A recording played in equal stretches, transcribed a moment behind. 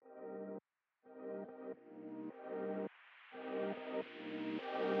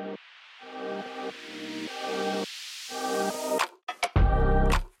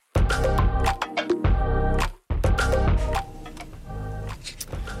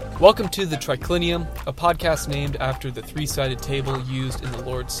Welcome to the Triclinium, a podcast named after the three-sided table used in the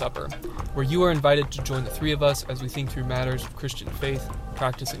Lord's Supper, where you are invited to join the three of us as we think through matters of Christian faith,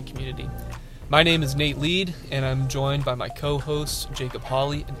 practice, and community. My name is Nate Lead, and I'm joined by my co-hosts Jacob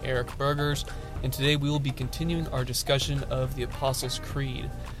Hawley and Eric Burgers, and today we will be continuing our discussion of the Apostles'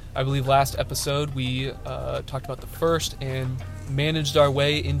 Creed. I believe last episode we talked about the first and managed our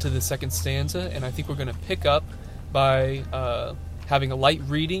way into the second stanza, and I think we're going to pick up by having a light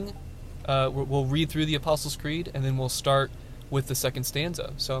reading. We'll read through the Apostles' Creed, and then we'll start with the second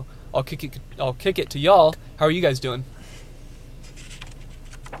stanza. So I'll kick it to y'all. How are you guys doing?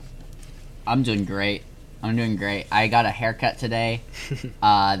 I'm doing great. I got a haircut today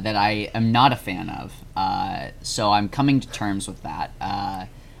that I am not a fan of. So I'm coming to terms with that.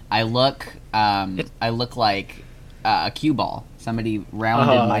 I look like a cue ball. Somebody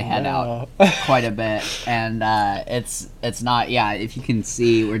rounded my head out quite a bit, and it's not. Yeah, if you can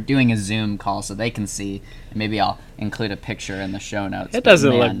see, we're doing a Zoom call, so they can see. Maybe I'll include a picture in the show notes. It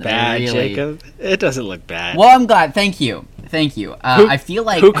doesn't look bad, Jacob. It doesn't look bad. Well, I'm glad. Thank you. I feel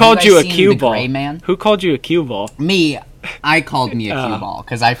like who called you a cue ball? Gray Man? Who called you a cue ball? Me. I called me a cue ball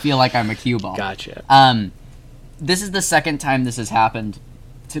because I feel like I'm a cue ball. Gotcha. This is the second time this has happened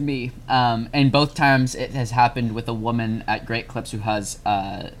to me, and both times it has happened with a woman at Great Clips who has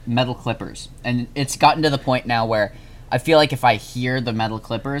metal clippers, and it's gotten to the point now where I feel like if I hear the metal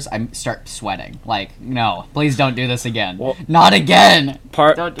clippers, I start sweating. Like, no, please don't do this again. Well, not again.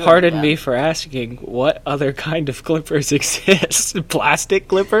 Pardon me for asking, what other kind of clippers exist? Plastic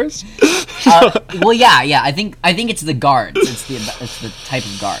clippers? Well, yeah. I think it's the guards. It's the type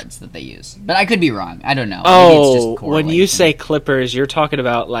of guards that they use. But I could be wrong. I don't know. Oh, maybe it's just when you say clippers, you're talking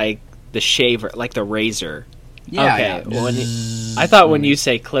about like the shaver, like the razor. Yeah. Okay. Yeah. I thought when you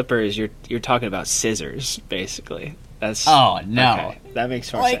say clippers, you're talking about scissors, basically. Oh, no. Okay. That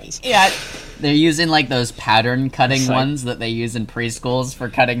makes more sense. Yeah, they're using like those pattern cutting ones that they use in preschools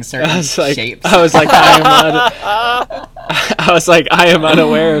for cutting certain shapes. I was like, I am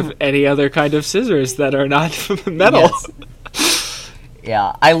unaware of any other kind of scissors that are not metal. Yes.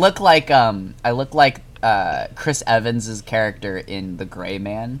 Yeah, I look like Chris Evans's character in The Gray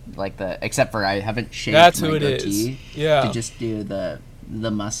Man, except for I haven't shaved my goatee to just do the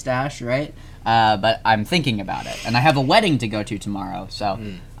mustache, right? But I'm thinking about it, and I have a wedding to go to tomorrow, so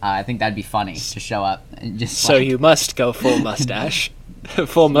I think that'd be funny to show up and just. So you must go full mustache,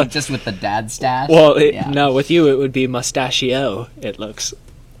 just with the dad stash. Well, no, with you it would be mustachio. It looks.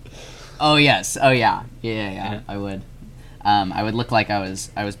 Oh yes, oh yeah. I would. I would look like I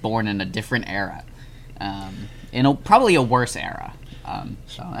was born in a different era, probably a worse era.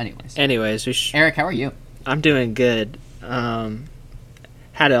 So, anyways, Eric, how are you? I'm doing good.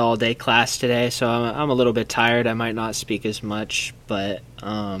 Had an all-day class today, so I'm a little bit tired. I might not speak as much, but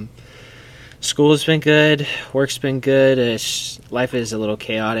school's been good, work's been good. Life is a little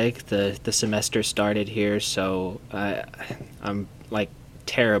chaotic. The semester started here, so I'm like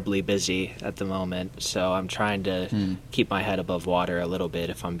terribly busy at the moment. So I'm trying to keep my head above water a little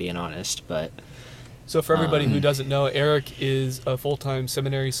bit, if I'm being honest. But so for everybody who doesn't know, Eric is a full-time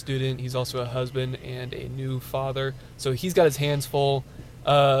seminary student. He's also a husband and a new father, so he's got his hands full.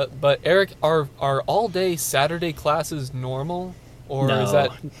 But Eric, are all-day Saturday classes normal, or no. is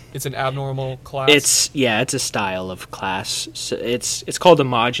that it's an abnormal class? It's a style of class. So it's called a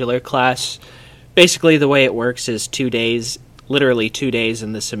modular class. Basically, the way it works is 2 days, literally 2 days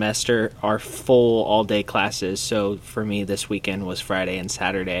in the semester are full all-day classes. So for me, this weekend was Friday and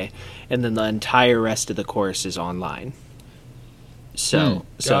Saturday, and then the entire rest of the course is online. So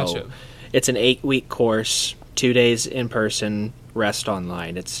Gotcha. It's an 8-week course, 2 days in person, rest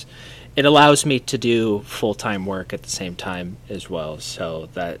online. It allows me to do full-time work at the same time as well, so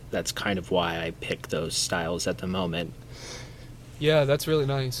that's kind of why I pick those styles at the moment. Yeah, that's really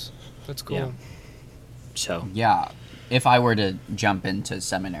nice. That's cool. Yeah. So yeah, if I were to jump into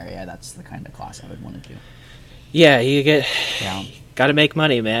seminary, that's the kind of class I would want to do. Yeah, got to make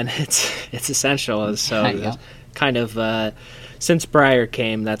money, man. It's essential. So kind of since Briar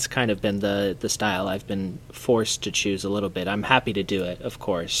came, that's kind of been the style I've been forced to choose a little bit. I'm happy to do it, of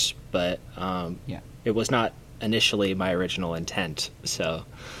course, but it was not initially my original intent. So,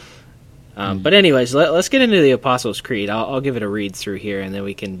 but anyways, let's get into the Apostles' Creed. I'll give it a read through here, and then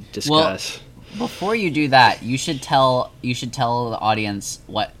we can discuss. Well, before you do that, you should tell the audience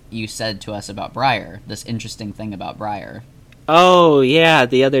what you said to us about Briar. This interesting thing about Briar. Oh yeah,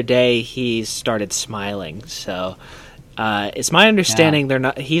 the other day he started smiling. So. It's my understanding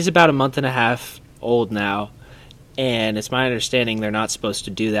he's about a month and a half old now, and it's my understanding they're not supposed to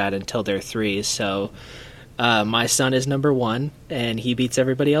do that until they're 3, so my son is number one, and he beats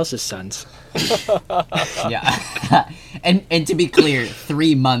everybody else's sons. Yeah. and to be clear,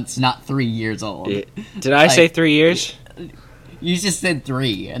 3 months, not 3 years old. Did I say 3 years? You just said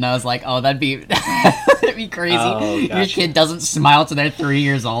 3, and I was like, oh, that'd be that'd be crazy. Oh, Your gotcha. kid doesn't smile till they're 3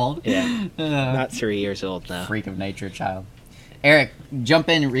 years old. Yeah, not 3 years old now. Freak of nature, child. Eric, jump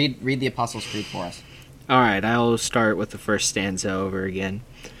in and read the Apostles' Creed for us. All right, I'll start with the first stanza over again.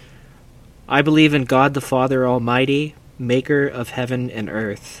 I believe in God the Father Almighty, maker of heaven and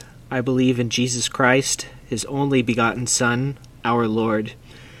earth. I believe in Jesus Christ, his only begotten Son, our Lord,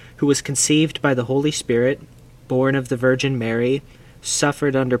 who was conceived by the Holy Spirit, born of the Virgin Mary,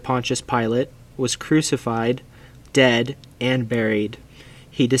 suffered under Pontius Pilate, was crucified, dead, and buried.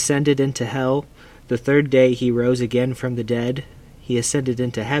 He descended into hell. The third day he rose again from the dead. He ascended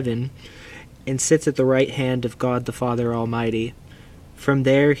into heaven, and sits at the right hand of God the Father Almighty. From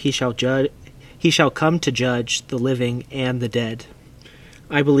there he shall come to judge the living and the dead.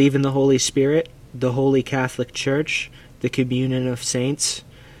 I believe in the Holy Spirit, the Holy Catholic Church, the communion of saints,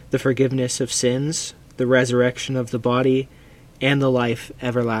 the forgiveness of sins, the resurrection of the body, and the life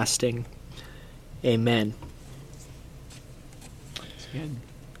everlasting. Amen. That's good.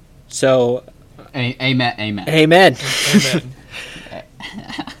 So, Amen. amen. Amen.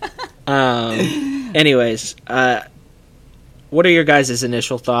 Anyways, what are your guys'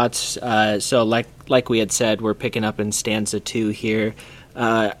 initial thoughts? So, like we had said, we're picking up in stanza 2 here.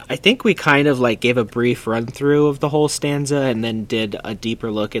 I think we kind of gave a brief run through of the whole stanza and then did a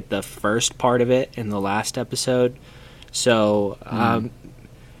deeper look at the first part of it in the last episode. So,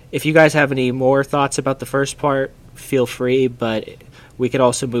 if you guys have any more thoughts about the first part, feel free, but we could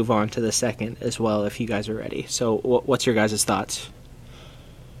also move on to the second as well if you guys are ready. So, what's your guys' thoughts?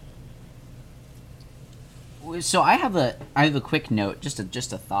 So I have a quick note, just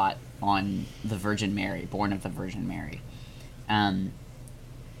a thought on the Virgin Mary, born of the Virgin Mary.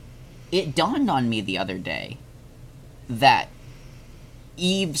 It dawned on me the other day that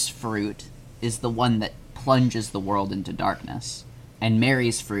Eve's fruit is the one that plunges the world into darkness, and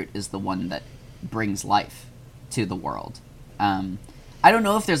Mary's fruit is the one that brings life to the world. I don't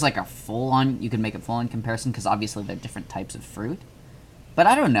know if there's you can make a full-on comparison, because obviously they're different types of fruit, but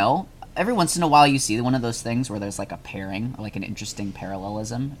I don't know. Every once in a while you see one of those things where there's a pairing, or an interesting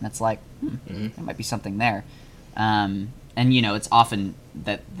parallelism, and it's there might be something there. And it's often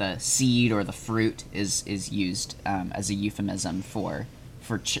that the seed or the fruit is used as a euphemism for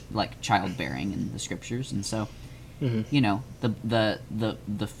childbearing in the scriptures, and so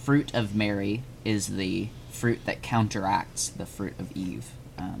the fruit of Mary is the fruit that counteracts the fruit of Eve.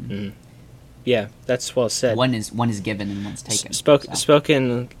 Yeah, that's well said. One is given and one's taken.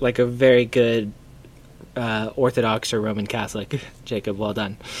 Spoken like a very good Orthodox or Roman Catholic, Jacob. Well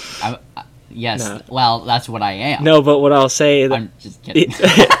done. Yes. No. Well, that's what I am. No, but what I'll say... I'm just kidding.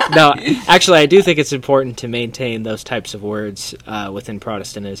 No, actually, I do think it's important to maintain those types of words within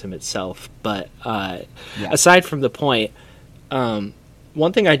Protestantism itself. But aside from the point, one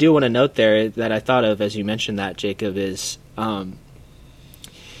thing I do want to note there that I thought of as you mentioned that, Jacob, is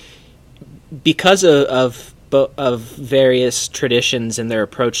because of various traditions and their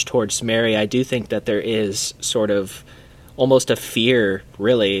approach towards Mary, I do think that there is sort of almost a fear,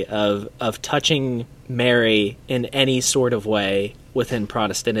 really, of touching Mary in any sort of way within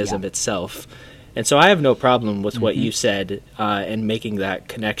Protestantism itself. And so I have no problem with what you said and making that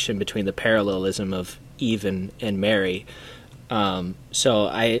connection between the parallelism of Eve and Mary. So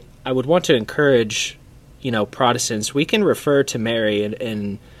I would want to encourage, Protestants, we can refer to Mary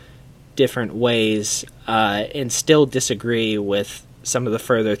in different ways and still disagree with some of the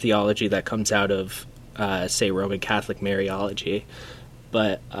further theology that comes out of say Roman Catholic Mariology,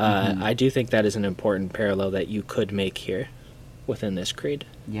 but I do think that is an important parallel that you could make here within this creed.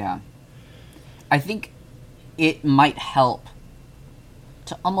 Yeah. I think it might help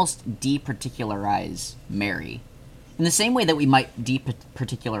to almost departicularize Mary in the same way that we might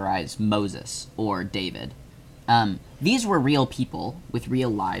departicularize Moses or David. These were real people with real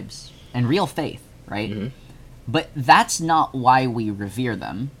lives and real faith, right? Mm-hmm. But that's not why we revere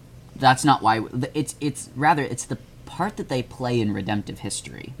them. That's not why it's the part that they play in redemptive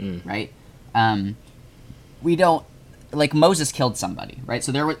history, right? We don't Moses killed somebody, right?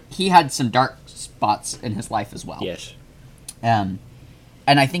 So he had some dark spots in his life as well. Yes. And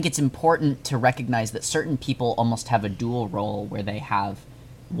I think it's important to recognize that certain people almost have a dual role where they have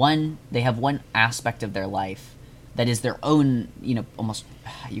one aspect of their life that is their own, almost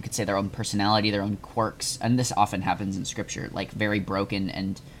you could say their own personality, their own quirks, and this often happens in scripture, very broken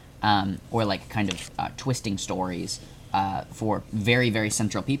and or kind of twisting stories for very, very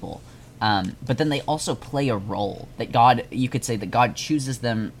central people. But then they also play a role that God, you could say that God chooses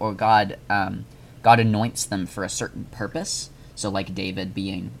them, or God anoints them for a certain purpose. So like David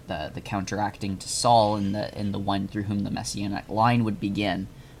being the counteracting to Saul and the one through whom the Messianic line would begin.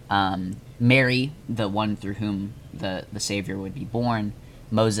 Mary, the one through whom the Savior would be born.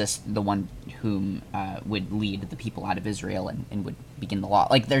 Moses, the one whom would lead the people out of Israel and would begin the law.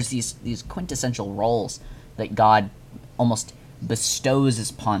 Like there's these quintessential roles that God almost bestows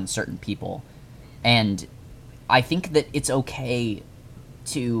upon certain people. And I think that it's okay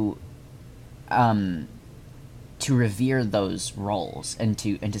to revere those roles and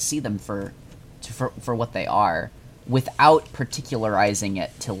to see them for what they are, without particularizing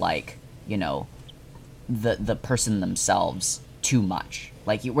it to, like, you know, the person themselves too much.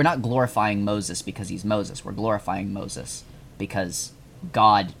 Like, we're not glorifying Moses because he's Moses. We're glorifying Moses because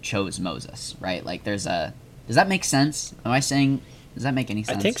God chose Moses, right? Like, does that make sense? Does that make any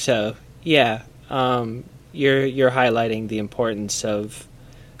sense? I think so. Yeah. You're highlighting the importance of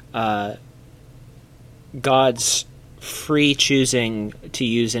God's free choosing to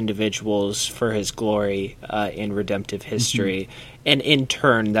use individuals for his glory in redemptive history. Mm-hmm. And in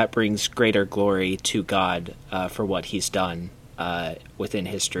turn, that brings greater glory to God for what he's done within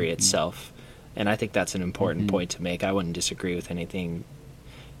history itself. And I think that's an important point to make. I wouldn't disagree with anything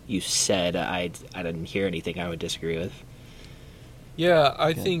you said. I didn't hear anything I would disagree with. Yeah,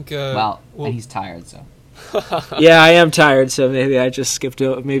 I think... and he's tired, so... Yeah, I am tired, so maybe I just skipped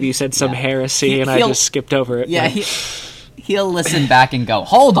over. Maybe you said some heresy and I just skipped over it. Yeah, he'll listen back and go,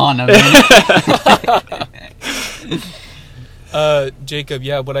 hold on a minute. Jacob,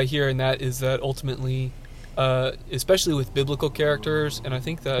 yeah, what I hear in that is that ultimately, especially with biblical characters, and I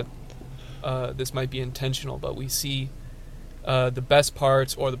think that this might be intentional, but we see the best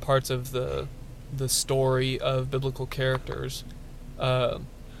parts or the parts of the story of biblical characters,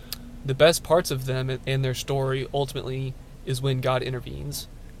 the best parts of them and their story ultimately is when God intervenes.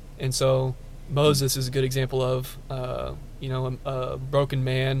 And so Moses is a good example of a broken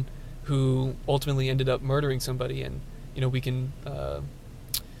man who ultimately ended up murdering somebody. And we could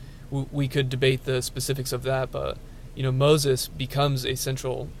debate the specifics of that, but Moses becomes a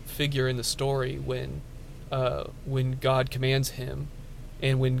central figure in the story when God commands him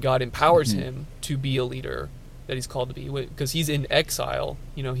and when God empowers him to be a leader that he's called to be, because he's in exile.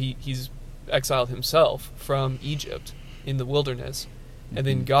 He's exiled himself from Egypt in the wilderness, and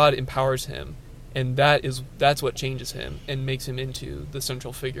then God empowers him, and that's what changes him and makes him into the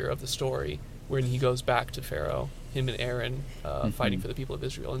central figure of the story when he goes back to Pharaoh, him and Aaron fighting for the people of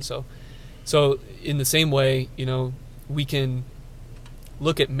Israel. And so in the same way, we can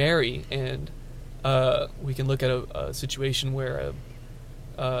look at Mary, and we can look at a situation where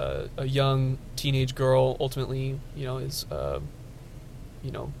a young teenage girl ultimately, is,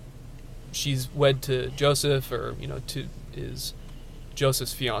 she's wed to Joseph, or, is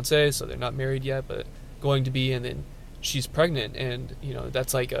Joseph's fiance, so they're not married yet, but going to be, and then she's pregnant, and,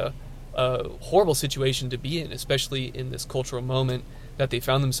 that's like a horrible situation to be in, especially in this cultural moment that they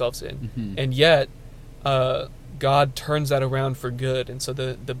found themselves in. And yet, God turns that around for good. And so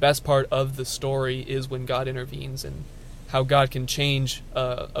the best part of the story is when God intervenes, and how God can change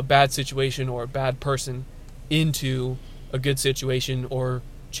a bad situation or a bad person into a good situation, or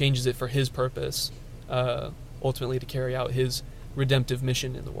changes it for his purpose, ultimately to carry out his redemptive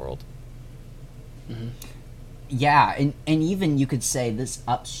mission in the world. Yeah, and even you could say this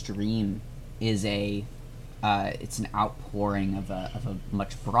upstream is it's an outpouring of a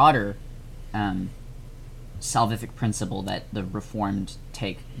much broader salvific principle that the Reformed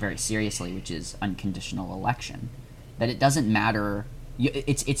take very seriously, which is unconditional election. That it doesn't matter.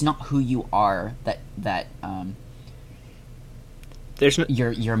 It's not who you are that there's no,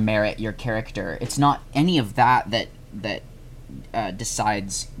 your merit, your character. It's not any of that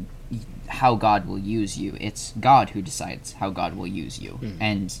decides how God will use you. It's God who decides how God will use you.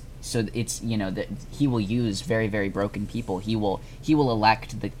 And so it's that he will use very, very broken people. He will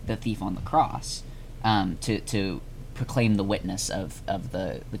elect the thief on the cross to proclaim the witness of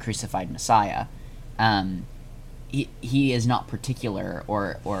the crucified Messiah. He is not particular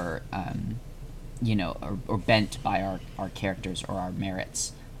or bent by our characters or our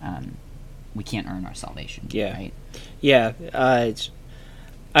merits. We can't earn our salvation. Yeah. Right? Yeah.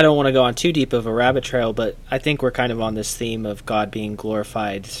 I don't want to go on too deep of a rabbit trail, but I think we're kind of on this theme of God being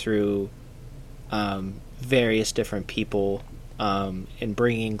glorified through various different people and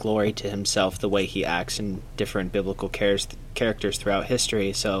bringing glory to himself the way he acts in different biblical characters throughout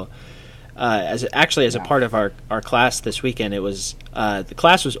history. So as a part of our class this weekend, it was the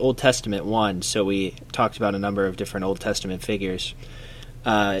class was Old Testament 1, so we talked about a number of different Old Testament figures.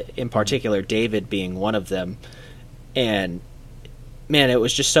 in particular David being one of them. And man, it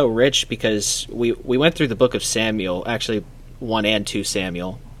was just so rich because we went through the book of Samuel, actually 1 and 2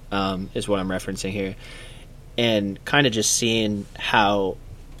 Samuel is what I'm referencing here, and kind of just seeing how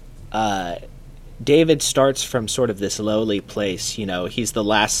David starts from sort of this lowly place. You know, he's the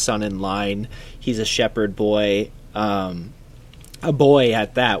last son in line. He's a shepherd boy, a boy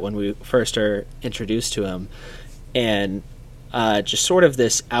at that when we first are introduced to him, and just sort of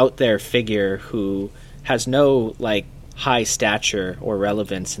this out there figure who has no like high stature or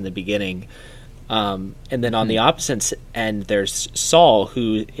relevance in the beginning. And then on the opposite end, there's Saul,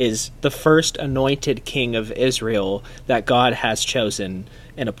 who is the first anointed king of Israel that God has chosen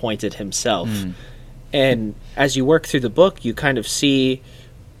and appointed himself. And as you work through the book, you kind of see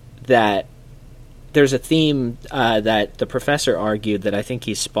that there's a theme that the professor argued that I think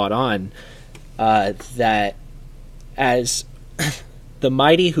he's spot on, that as the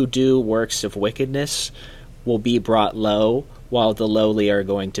mighty who do works of wickedness will be brought low, while the lowly are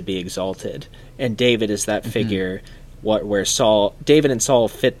going to be exalted. And David is that figure where David and Saul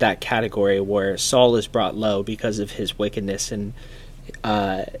fit that category, where Saul is brought low because of his wickedness and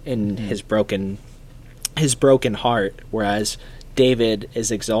in his broken heart, whereas David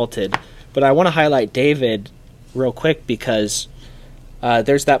is exalted. But I want to highlight David real quick because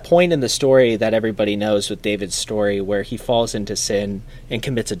there's that point in the story that everybody knows with David's story where he falls into sin and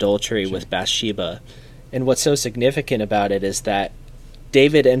commits adultery with Bathsheba. And what's so significant about it is that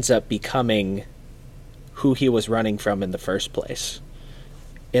David ends up becoming who he was running from in the first place.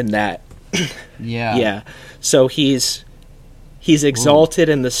 In that, yeah. So he's exalted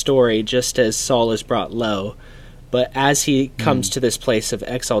in the story just as Saul is brought low. But as he comes to this place of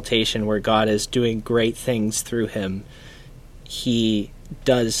exaltation where God is doing great things through him, he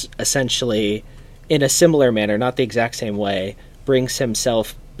does essentially, in a similar manner, not the exact same way, brings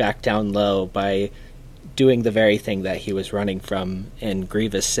himself back down low by doing the very thing that he was running from in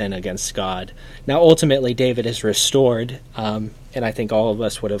grievous sin against God. Now, ultimately, David is restored, and I think all of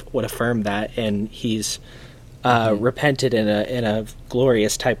us would affirm that, and he's repented in a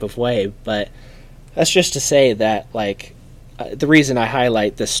glorious type of way. But that's just to say that, like, the reason I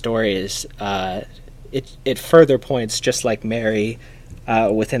highlight this story is it further points, just like Mary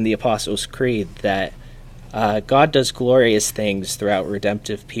within the Apostles' Creed, that God does glorious things throughout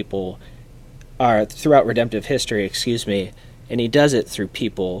redemptive history, and he does it through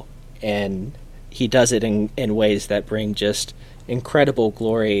people, and he does it in ways that bring just incredible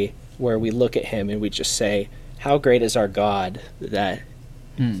glory, where we look at him and we just say, how great is our God that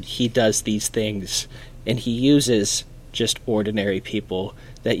he does these things, and he uses just ordinary people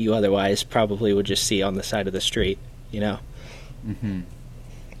that you otherwise probably would just see on the side of the street, you know?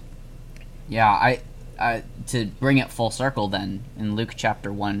 Yeah, to bring it full circle then, in Luke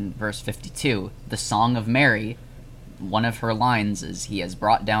chapter 1, verse 52, the Song of Mary, one of her lines is, he has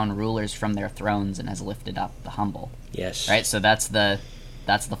brought down rulers from their thrones and has lifted up the humble. Yes. Right? So that's the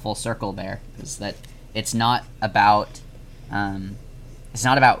full circle there, is that it's not about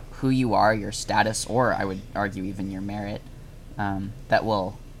who you are, your status, or I would argue even your merit, that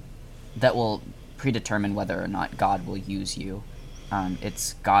will predetermine whether or not God will use you.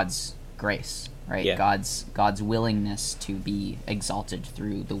 It's God's grace, right? Yeah. God's willingness to be exalted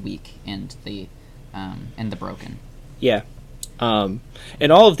through the weak and the broken. Yeah. And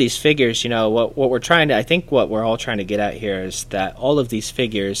all of these figures, you know, what we're all trying to get at here is that all of these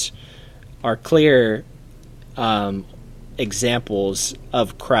figures are clear examples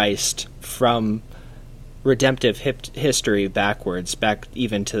of Christ from redemptive history backwards, back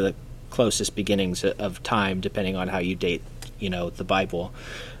even to the closest beginnings of time, depending on how you date, you know, the Bible.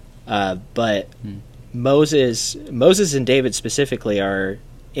 But Moses and David specifically are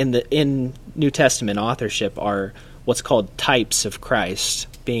in New Testament authorship are what's called types of Christ,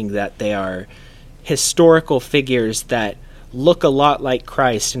 being that they are historical figures that look a lot like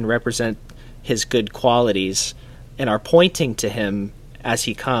Christ and represent his good qualities and are pointing to him as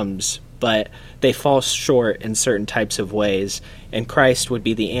he comes, but they fall short in certain types of ways. And Christ would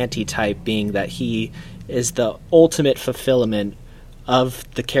be the antitype, being that he is the ultimate fulfillment of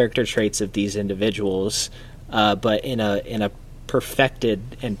the character traits of these individuals, but in a perfected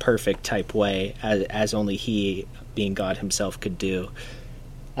and perfect type way, as only he, being God himself, could do.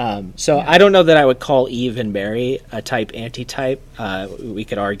 So I don't know that I would call Eve and Mary a type antitype. We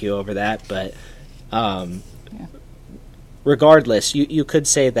could argue over that, but regardless, you could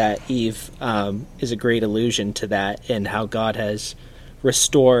say that Eve is a great allusion to that, and how God has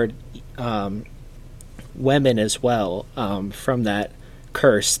restored women as well from that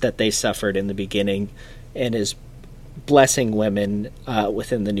curse that they suffered in the beginning, and is blessing women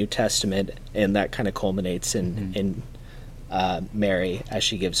within the New Testament, and that kind of culminates in Mary as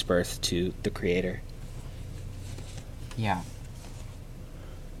she gives birth to the Creator. Yeah.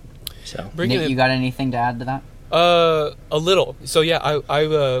 So, Nick, you got anything to add to that? A little. So yeah, I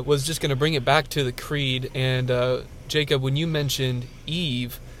was just gonna bring it back to the creed, and Jacob, when you mentioned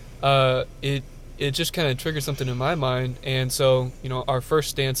Eve, it just kind of triggered something in my mind. And so, our first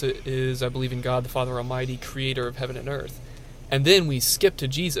stanza is, I believe in God the Father Almighty, creator of heaven and earth. And then we skip to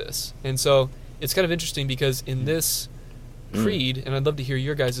Jesus. And so it's kind of interesting because in this creed, and I'd love to hear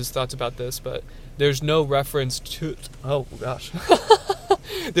your guys' thoughts about this, but there's no reference to... Oh, gosh.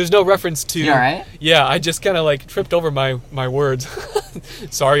 There's no reference to... You all right? Yeah, I just kind of tripped over my words.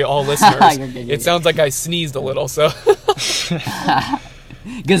 Sorry, all listeners. You're good. It sounds like I sneezed a little, so...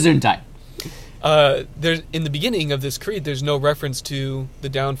 Gesundheit. There's in the beginning of this creed, there's no reference to the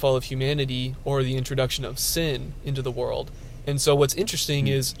downfall of humanity or the introduction of sin into the world. And so what's interesting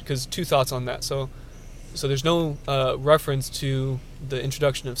is, because two thoughts on that. So there's no reference to the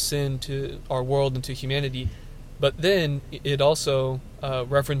introduction of sin to our world and to humanity, but then it also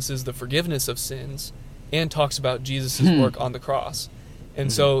references the forgiveness of sins and talks about Jesus' work on the cross.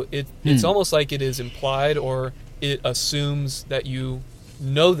 And so it's almost like it is implied, or it assumes that you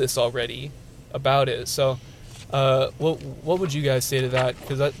know this already about it. So what would you guys say to that?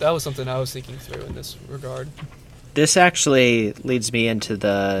 Because that was something I was thinking through in this regard. this actually leads me into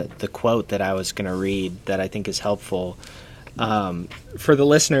the quote that I was going to read that I think is helpful for the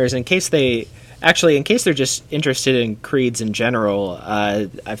listeners in case they're just interested in creeds in general.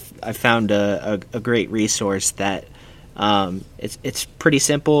 I've found a great resource that it's pretty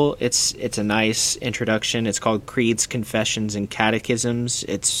simple. It's a nice introduction. It's called Creeds, Confessions, and Catechisms.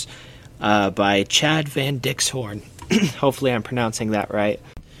 It's by Chad Van Dixhorn. Hopefully I'm pronouncing that right.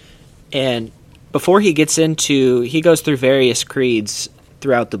 And before he goes through various creeds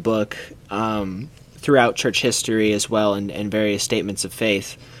throughout the book, throughout church history as well, and various statements of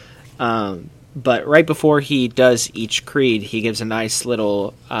faith. But right before he does each creed, he gives a nice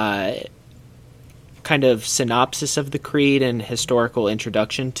little kind of synopsis of the creed and historical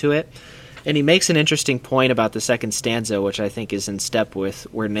introduction to it. And he makes an interesting point about the second stanza, which I think is in step with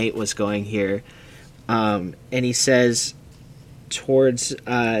where Nate was going here. And he says towards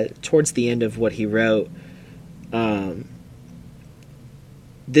the end of what he wrote,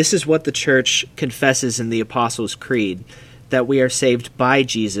 this is what the church confesses in the Apostles' Creed, that we are saved by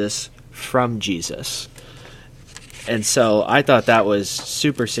Jesus, from Jesus. And so I thought that was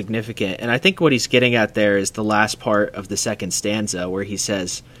super significant. And I think what he's getting at there is the last part of the second stanza, where he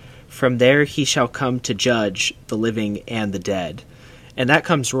says, from there he shall come to judge the living and the dead. And that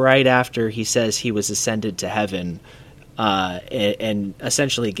comes right after he says he was ascended to heaven, and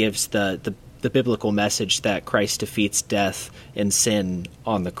essentially gives the biblical message that Christ defeats death and sin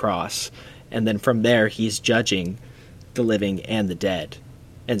on the cross. And then from there he's judging the living and the dead.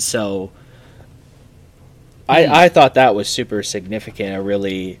 And so I thought that was super significant, a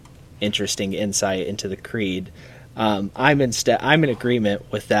really interesting insight into the creed. I'm in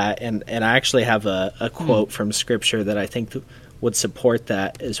agreement with that, and I actually have a quote from Scripture that I think would support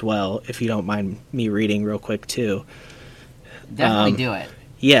that as well, if you don't mind me reading real quick too. Definitely do it.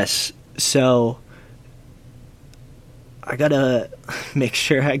 Yes. So I gotta make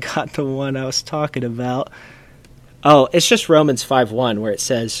sure I got the one I was talking about. Oh, it's just Romans 5:1, where it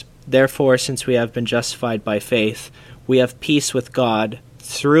says, therefore, since we have been justified by faith, we have peace with God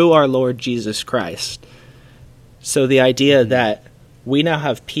through our Lord Jesus Christ. So the idea that we now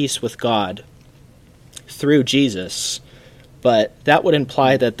have peace with God through Jesus, but that would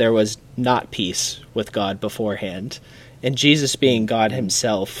imply that there was not peace with God beforehand. And Jesus, being God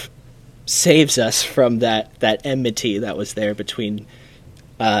himself, saves us from that enmity that was there between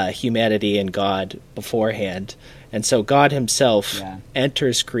humanity and God beforehand. And so God himself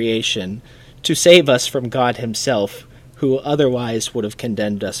enters creation to save us from God himself, who otherwise would have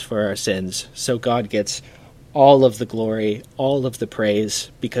condemned us for our sins. So God gets all of the glory, all of the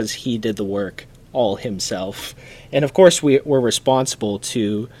praise, because he did the work all himself. And of course we're responsible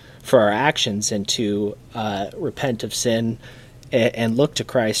for our actions and to repent of sin and look to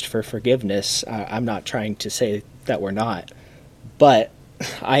Christ for forgiveness. I'm not trying to say that we're not, but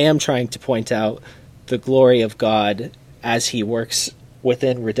I am trying to point out the glory of God as he works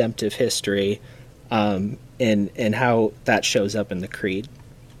within redemptive history, and how that shows up in the creed.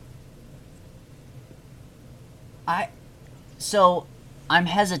 So I'm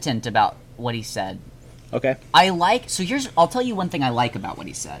hesitant about what he said. Okay. I'll tell you one thing I like about what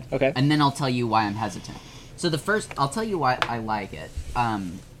he said. Okay. And then I'll tell you why I'm hesitant. So I'll tell you why I like it.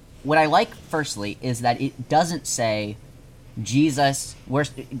 what I like, firstly, is that it doesn't say Jesus,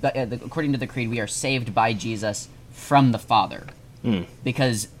 according to the Creed, we are saved by Jesus from the Father.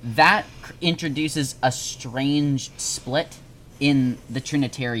 Because that introduces a strange split in the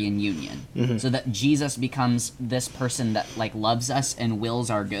Trinitarian union. So that Jesus becomes this person that, like, loves us and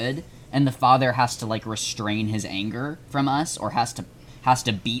wills our good, and the Father has to, like, restrain his anger from us, or has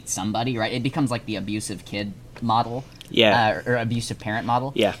to beat somebody, right? It becomes like the abusive kid model. Yeah. Or abusive parent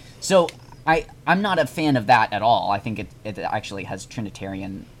model. Yeah. So I'm not a fan of that at all. I think it actually has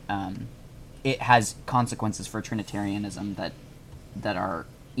Trinitarian... it has consequences for Trinitarianism that are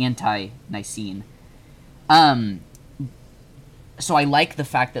anti-Nicene. So I like the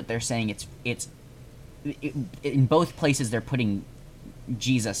fact that they're saying it's in both places they're putting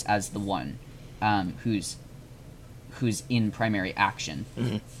Jesus as the one who's in primary action.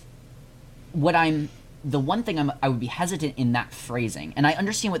 The one thing I would be hesitant in that phrasing, and I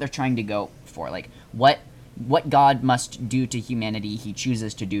understand what they're trying to go for, like what God must do to humanity, he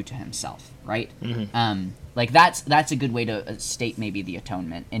chooses to do to himself, right? Like that's a good way to state maybe the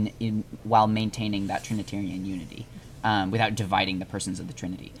atonement, in while maintaining that Trinitarian unity, without dividing the persons of the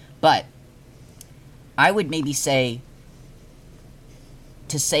Trinity. But I would maybe say,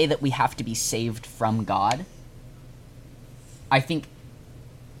 to say that we have to be saved from God, I think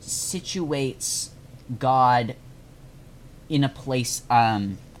situates God in a place,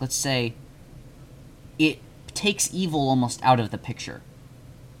 let's say, it takes evil almost out of the picture.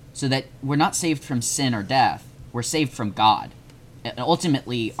 So that we're not saved from sin or death, we're saved from God. And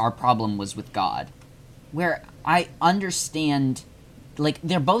ultimately, our problem was with God. Where I understand, like,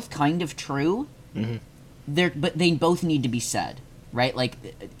 they're both kind of true, but they both need to be said, right? Like,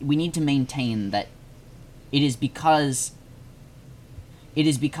 we need to maintain that it is because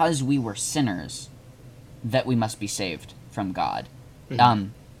we were sinners that we must be saved from God.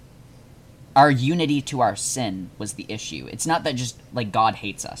 Our unity to our sin was the issue. It's not that just, like, God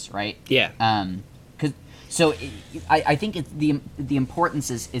hates us, right? Yeah. I think the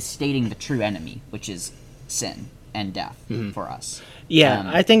importance is stating the true enemy, which is sin and death for us. Yeah,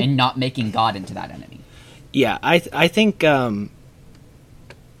 I think... And not making God into that enemy. Yeah, I think...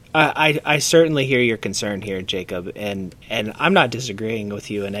 I certainly hear your concern here, Jacob, and I'm not disagreeing with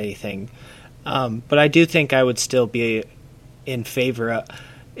you in anything, but I do think I would still be in favor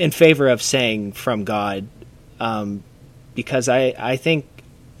of saying from God, because I think,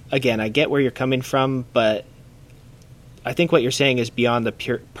 again, I get where you're coming from, but I think what you're saying is beyond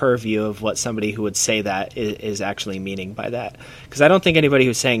the purview of what somebody who would say that is actually meaning by that, because I don't think anybody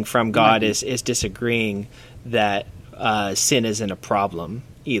who's saying from God is disagreeing that sin isn't a problem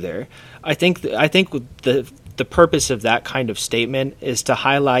either. I think the purpose of that kind of statement is to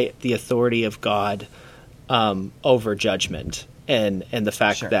highlight the authority of God over judgment, and the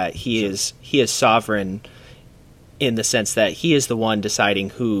fact that he is sovereign in the sense that he is the one deciding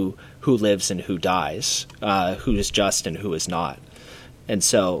who lives and who dies, who is just and who is not. And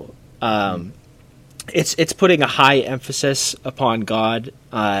so it's putting a high emphasis upon God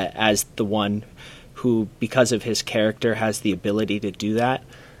as the one who, because of his character, has the ability to do that.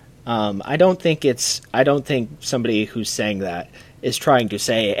 I don't think somebody who's saying that is trying to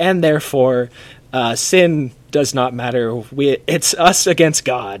say, and therefore sin does not matter. It's us against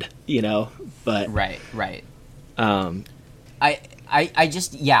God, you know. But right. I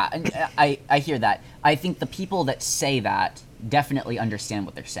just I hear that. I think the people that say that definitely understand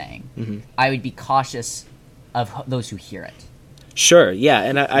what they're saying. I would be cautious of those who hear it. Sure, yeah,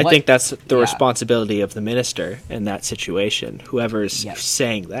 and I think that's the responsibility of the minister in that situation, whoever's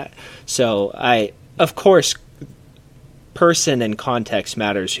saying that. So of course, person and context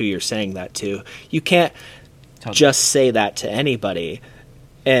matters who you're saying that to. You can't just say that to anybody.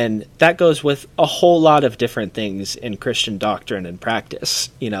 And that goes with a whole lot of different things in Christian doctrine and practice.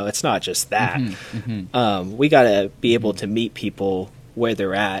 You know, it's not just that. We got to be able to meet people where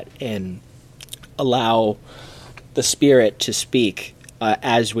they're at and allow the Spirit to speak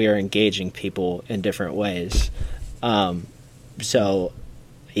as we are engaging people in different ways. So,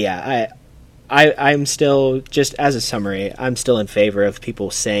 yeah, I'm still, just as a summary, I'm still in favor of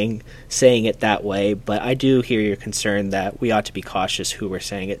people saying it that way, but I do hear your concern that we ought to be cautious who we're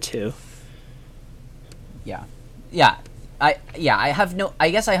saying it to. I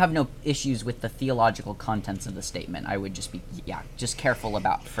guess I have no issues with the theological contents of the statement. I would just be just careful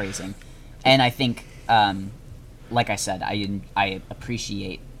about phrasing. And I think like I said, I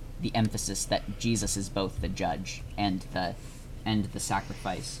appreciate the emphasis that Jesus is both the judge and the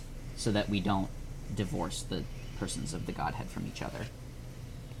sacrifice, so that we don't divorce the persons of the Godhead from each other.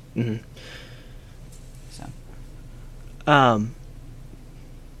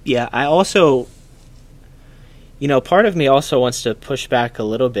 Yeah, I also, part of me also wants to push back a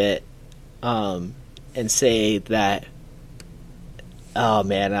little bit, and say that, oh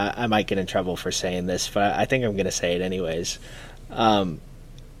man, I might get in trouble for saying this, but I think I'm going to say it anyways.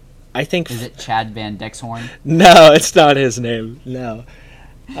 I think... Is it Chad Van Dixhorn? No, it's not his name. No.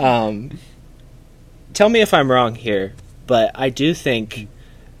 Tell me if I'm wrong here, but I do think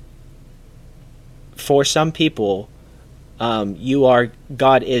for some people,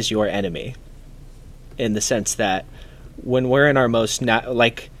 God is your enemy, in the sense that when we're in our most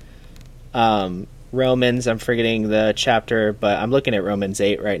Romans, I'm forgetting the chapter, but I'm looking at Romans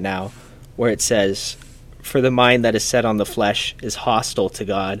 8 right now, where it says, "For the mind that is set on the flesh is hostile to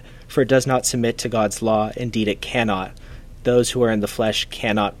God, for it does not submit to God's law. Indeed, it cannot. Those who are in the flesh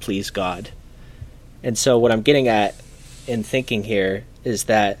cannot please God." And so what I'm getting at in thinking here is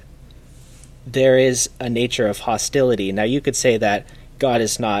that there is a nature of hostility. Now, you could say that God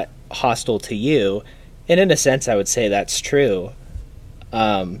is not hostile to you, and in a sense, I would say that's true.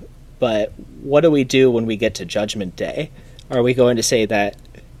 But what do we do when we get to Judgment Day? Are we going to say that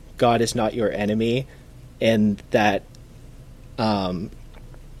God is not your enemy, and that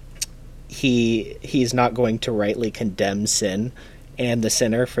he's not going to rightly condemn sin and the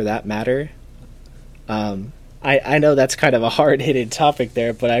sinner for that matter? I know that's kind of a hard-hitting topic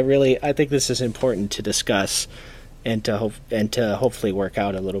there, but I think this is important to discuss and to hopefully work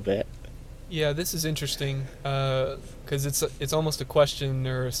out a little bit. Yeah, this is interesting because it's almost a question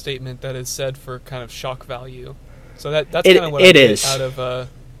or a statement that is said for kind of shock value. So that's kind of what I get out of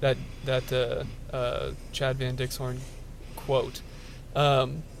that Chad Van Dixhorn quote.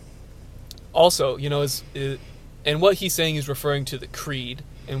 Also, and what he's saying is referring to the creed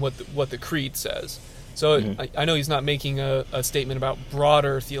and what the creed says. So I know he's not making a statement about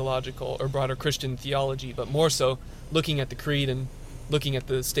broader theological or broader Christian theology, but more so looking at the creed and looking at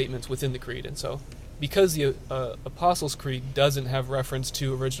the statements within the creed. And so because the Apostles' Creed doesn't have reference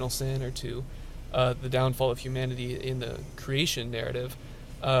to original sin or to the downfall of humanity in the creation narrative,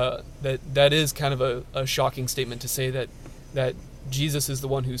 that is kind of a shocking statement to say that Jesus is the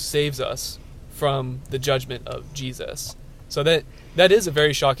one who saves us from the judgment of Jesus. So that is a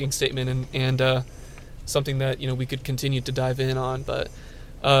very shocking statement, and something that we could continue to dive in on. But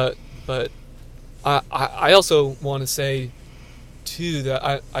I also want to say too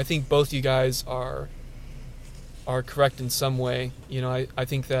that I think both you guys are correct in some way. I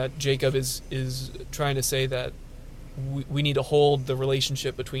think that Jacob is trying to say that we need to hold the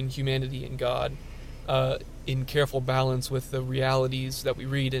relationship between humanity and God in careful balance with the realities that we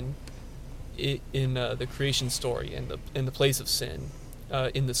read in the creation story and the place of sin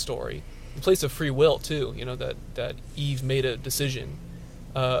in the story, the place of free will too. That Eve made a decision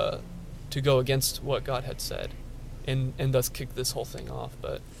to go against what God had said, and thus kick this whole thing off.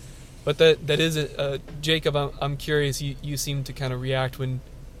 But that is Jacob. I'm curious. You seem to kind of react when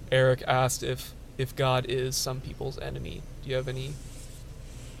Eric asked if God is some people's enemy. Do you have any?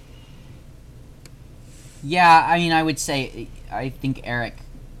 Yeah, I mean, I would say I think Eric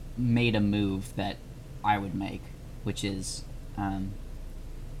made a move that I would make, which is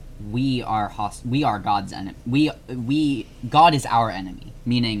we are God's enemy. God is our enemy,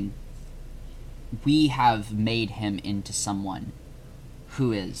 meaning we have made him into someone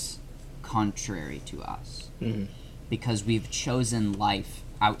who is contrary to us, because we've chosen life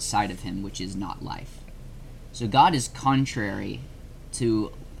outside of him, which is not life. So God is contrary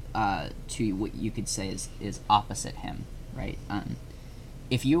to what you could say is opposite him, right?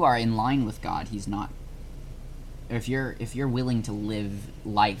 If you are in line with God, he's not. Or if you're willing to live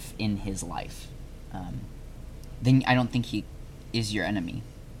life in his life, then I don't think he is your enemy.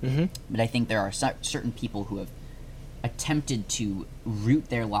 But I think there are certain people who have attempted to root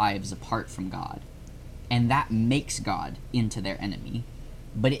their lives apart from God, and that makes God into their enemy,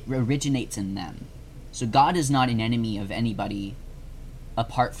 but it originates in them. So God is not an enemy of anybody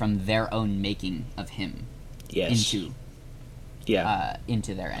apart from their own making of him into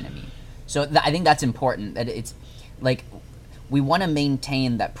their enemy. So I think that's important, that it's like we want to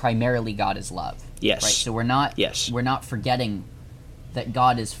maintain that primarily God is love. Yes. Right. So we're not forgetting that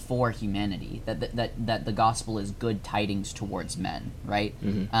God is for humanity, that the gospel is good tidings towards men, right?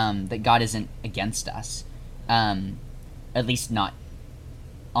 That God isn't against us, at least not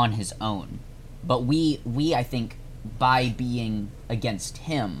on his own. But we I think, by being against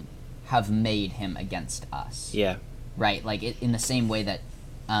him, have made him against us. Yeah. Right? Like, in the same way that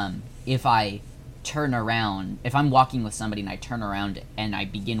if I turn around, if I'm walking with somebody and I turn around and I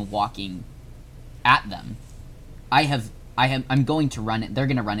begin walking at them, I'm going to run. They're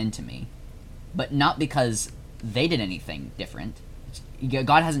going to run into me, but not because they did anything different.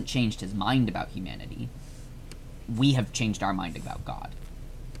 God hasn't changed his mind about humanity. We have changed our mind about God.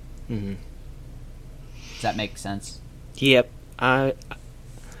 Mm-hmm. Does that make sense? Yep. I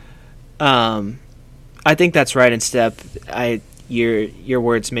think that's right. And Step, your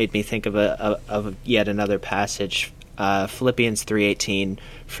words made me think of yet another passage, Philippians 3:18.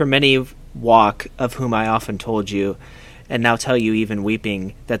 For many walk, of whom I often told you, and now tell you even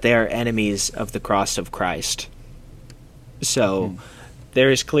weeping, that they are enemies of the cross of Christ. So there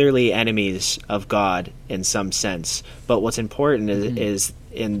is clearly enemies of God in some sense. But what's important is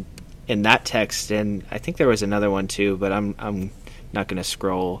in that text, and I think there was another one too, but I'm not going to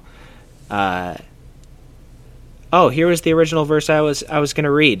scroll. Here was the original verse I was going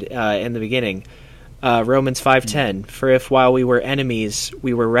to read in the beginning. Romans 5:10. For if while we were enemies,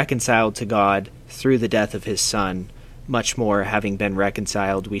 we were reconciled to God through the death of his Son, much more, having been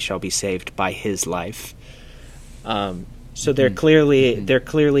reconciled, we shall be saved by his life. So there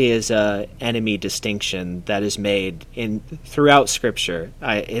clearly is a enemy distinction that is made throughout Scripture.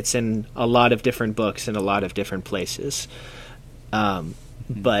 It's in a lot of different books in a lot of different places.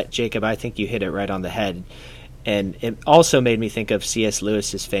 But Jacob, I think you hit it right on the head. And it also made me think of C.S.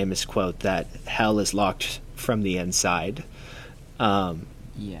 Lewis's famous quote that hell is locked from the inside. And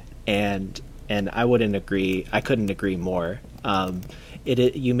I wouldn't agree. I couldn't agree more.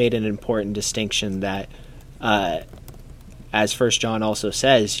 You made an important distinction that, as First John also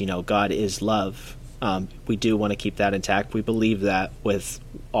says, God is love. We do want to keep that intact. We believe that with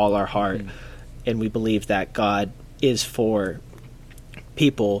all our heart, and we believe that God is for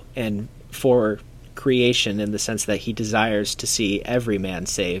people and for creation in the sense that he desires to see every man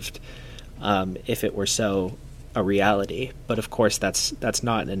saved, if it were so a reality. But of course that's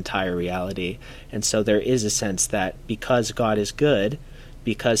not an entire reality, and so there is a sense that because God is good,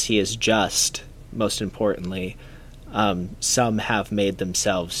 because he is just, most importantly, some have made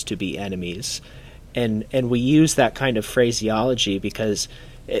themselves to be enemies, and we use that kind of phraseology because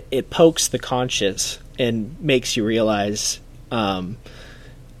it pokes the conscience and makes you realize,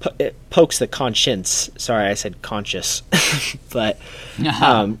 it pokes the conscience. Sorry, I said conscious, but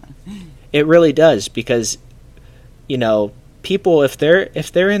it really does, because people, if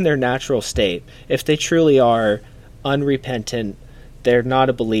they're in their natural state, if they truly are unrepentant, they're not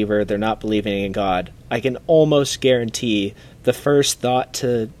a believer, they're not believing in God, I can almost guarantee the first thought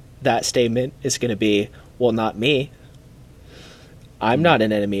to that statement is going to be, well, not me. I'm not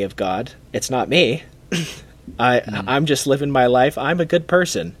an enemy of God. It's not me. I'm just living my life. I'm a good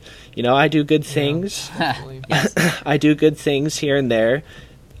person. I do good things. I do good things here and there.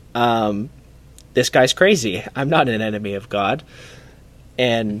 This guy's crazy. I'm not an enemy of God.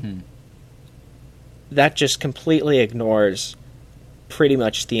 And that just completely ignores pretty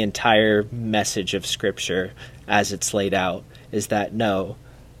much the entire message of Scripture as it's laid out, is that no,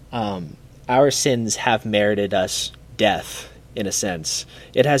 our sins have merited us death, in a sense.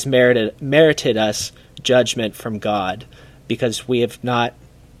 It has merited us judgment from God, because we have not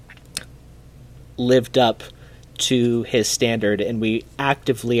lived up to his standard, and we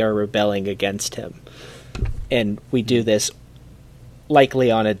actively are rebelling against him. And we do this likely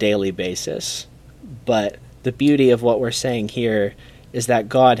on a daily basis. But the beauty of what we're saying here is that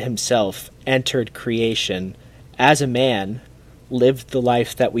God himself entered creation as a man, lived the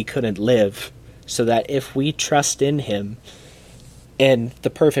life that we couldn't live, so that if we trust in him and the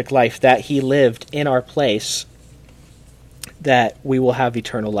perfect life that he lived in our place, that we will have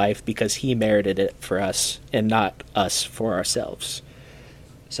eternal life because he merited it for us and not us for ourselves.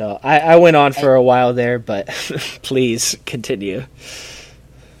 So I went on for a while there, but please continue.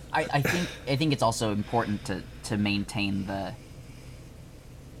 I think it's also important to maintain the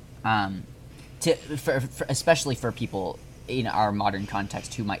especially for people in our modern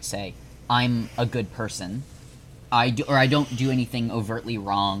context who might say, I'm a good person, I don't do anything overtly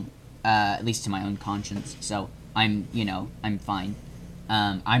wrong, at least to my own conscience, so I'm fine.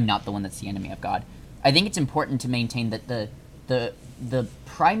 I'm not the one that's the enemy of God. I think it's important to maintain that the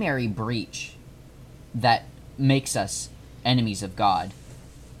primary breach that makes us enemies of God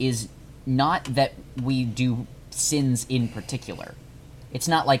is not that we do sins in particular. It's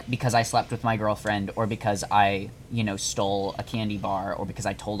not like because I slept with my girlfriend, or because I, stole a candy bar, or because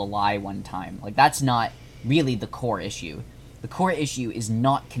I told a lie one time. Like, that's not really the core issue. The core issue is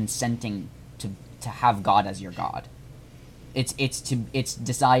not consenting to have God as your God. It's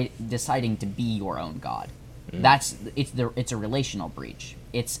deciding to be your own God. It's a relational breach.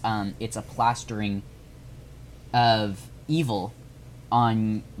 It's a plastering of evil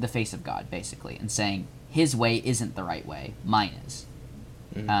on the face of God, basically, and saying his way isn't the right way, mine is,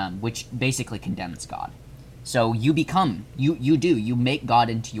 which basically condemns God. So you become, you make God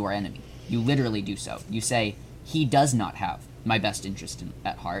into your enemy. You literally do so. You say, he does not have my best interest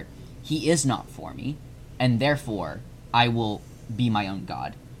at heart. He is not for me, and therefore I will be my own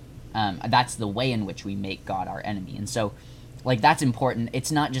God. That's the way in which we make God our enemy. And so, like, that's important.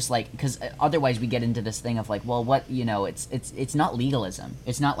 It's not just like, because otherwise we get into this thing of like, well, what, it's not legalism.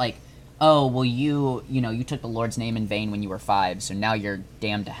 It's not like, oh, well, you took the Lord's name in vain when you were 5, so now you're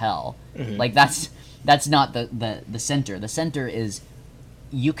damned to hell. Mm-hmm. Like, that's not the center. The center is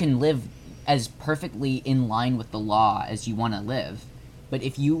you can live as perfectly in line with the law as you want to live, but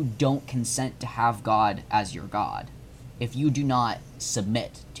if you don't consent to have God as your God, if you do not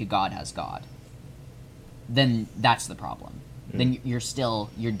submit to God as God, then that's the problem. Mm. Then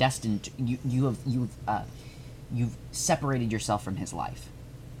you're destined to, you've separated yourself from his life.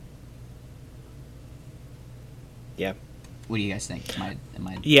 Yeah. What do you guys think? Am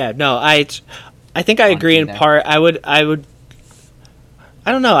I Yeah, no, I think I agree in part. I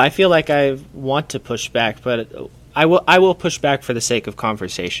don't know. I feel like I want to push back, but I will push back for the sake of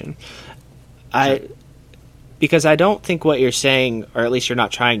conversation. Sure. Because I don't think what you're saying, or at least you're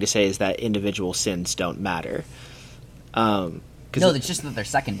not trying to say, is that individual sins don't matter. No, it's just that they're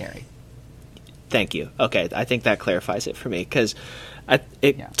secondary. Thank you. Okay, I think that clarifies it for me, because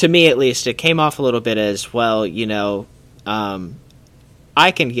to me at least, it came off a little bit as, well,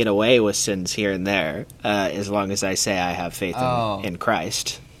 I can get away with sins here and there as long as I say I have faith in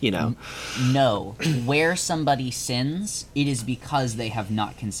Christ, No. Where somebody sins, it is because they have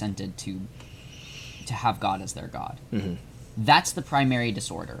not consented to have God as their God. Mm-hmm. That's the primary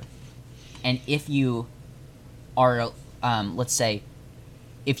disorder. And if you are, let's say,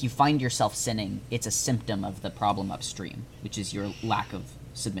 if you find yourself sinning, it's a symptom of the problem upstream, which is your lack of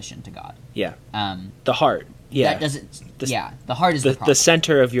submission to God. Yeah. The heart. Yeah. That doesn't. The heart is the problem. The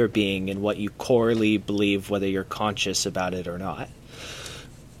center of your being and what you corely believe, whether you're conscious about it or not.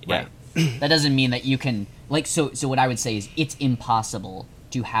 Yeah. Right. That doesn't mean that you can, like, so what I would say is it's impossible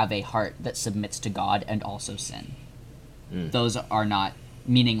to have a heart that submits to God and also sin. Those are not,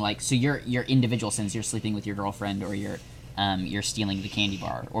 meaning, like, so your individual sins, you're sleeping with your girlfriend, or you're stealing the candy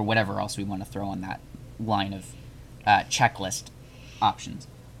bar, or whatever else we want to throw on that line of checklist options.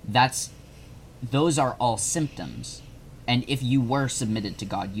 Those are all symptoms, and if you were submitted to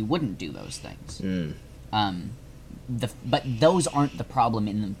God, you wouldn't do those things. But those aren't the problem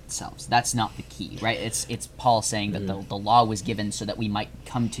in themselves. That's not the key, right? It's Paul saying that the law was given so that we might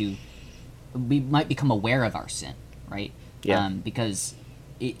become aware of our sin, right? Yeah. Because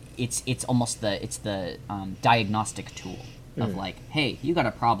it's almost the diagnostic tool of like, hey, you got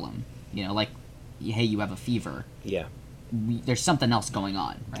a problem, like, hey, you have a fever. Yeah. There's something else going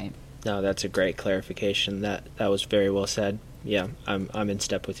on, right? No, that's a great clarification. That was very well said. Yeah, I'm in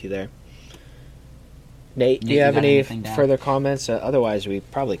step with you there. Nate, do you have any further comments? Otherwise, we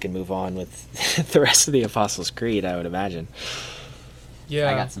probably can move on with the rest of the Apostles' Creed, I would imagine. Yeah,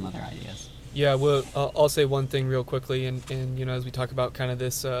 I got some other ideas. Yeah, well, I'll say one thing real quickly, and as we talk about kind of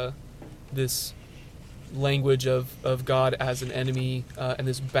this language of God as an enemy, and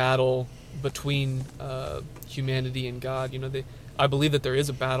this battle between humanity and God. I believe that there is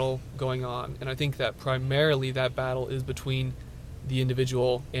a battle going on, and I think that primarily that battle is between the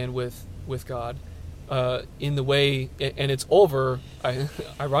individual and with God. In the way, and it's over,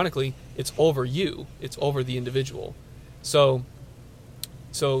 ironically, it's over you. It's over the individual. So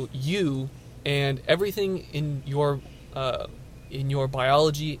you and everything in your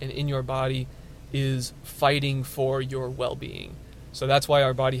biology and in your body is fighting for your well-being. So that's why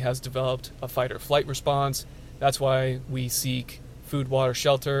our body has developed a fight or flight response. That's why we seek food, water,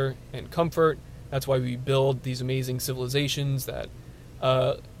 shelter, and comfort. That's why we build these amazing civilizations that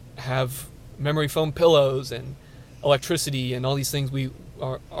have memory foam pillows and electricity and all these things.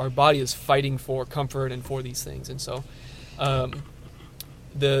 Our body is fighting for comfort and for these things. And so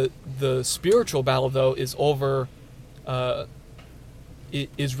the spiritual battle, though, is over it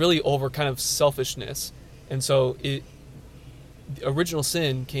is really over kind of selfishness. And so the original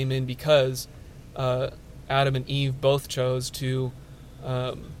sin came in because Adam and Eve both chose to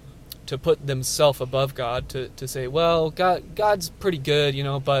put themselves above God, to say, well, God's pretty good,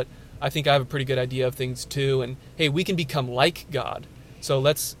 but I think I have a pretty good idea of things too, and hey, we can become like God, so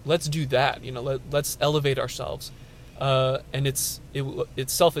let's do that. Let's elevate ourselves, and it's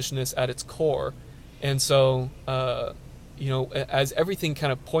selfishness at its core, and so as everything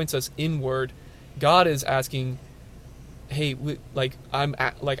kind of points us inward, God is asking, hey,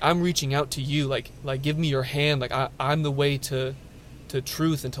 I'm reaching out to you, like give me your hand, like I'm the way to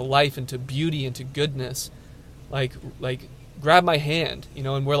truth and to life and to beauty and to goodness, like grab my hand,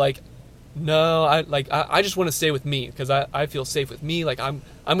 and we're like, no, I just want to stay with me because I feel safe with me. Like I'm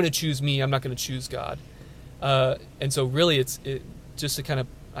going to choose me. I'm not going to choose God. And so really it just to kind of,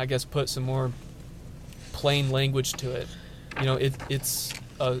 I guess, put some more plain language to it. You know, it's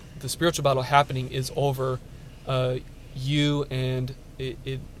the spiritual battle happening is over you, and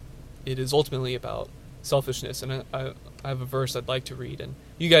it is ultimately about selfishness. And I have a verse I'd like to read, and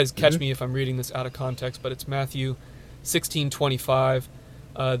you guys catch me if I'm reading this out of context, but it's Matthew 16:25.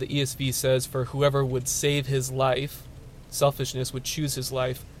 The ESV says, "For whoever would save his life, selfishness, would choose his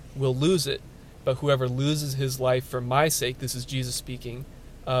life, will lose it. But whoever loses his life for my sake," this is Jesus speaking,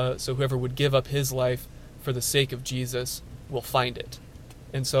 so whoever would give up his life for the sake of Jesus will find it.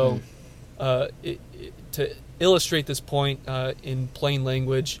 And so to illustrate this point in plain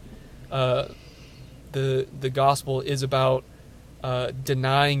language, the gospel is about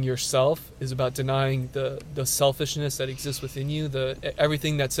denying yourself, is about denying the selfishness that exists within you,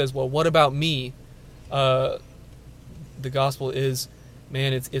 everything that says, well, what about me? The gospel is,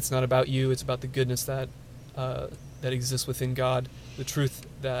 man, it's not about you, it's about the goodness that exists within God, the truth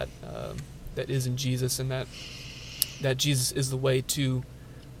that is in Jesus, and that Jesus is the way to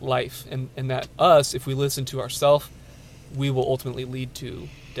life, and that us, if we listen to ourselves, we will ultimately lead to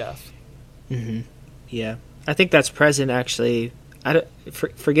death. Mm-hmm. Yeah, I think that's present actually.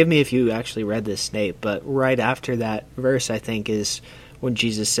 Forgive me if you actually read this, Nate, but right after that verse, I think, is when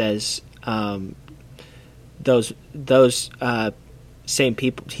Jesus says, those same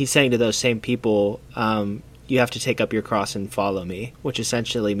people, he's saying to those same people, you have to take up your cross and follow me, which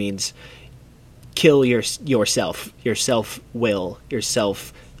essentially means kill yourself, your self-will, your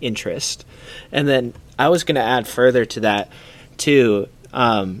self-interest. And then I was going to add further to that, too,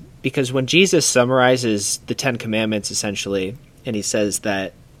 because when Jesus summarizes the Ten Commandments, essentially, and he says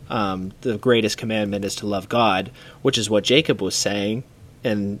that the greatest commandment is to love God, which is what Jacob was saying,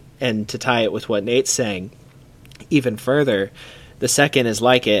 and to tie it with what Nate's saying even further, the second is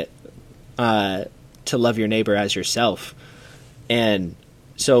like it, to love your neighbor as yourself. And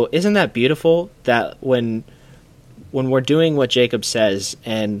so isn't that beautiful that when we're doing what Jacob says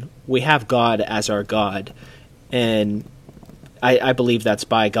and we have God as our God, and I believe that's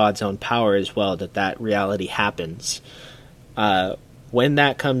by God's own power as well that reality happens. When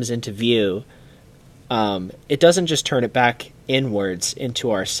that comes into view, it doesn't just turn it back inwards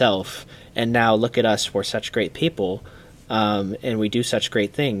into ourself, and now look at us, we're such great people, and we do such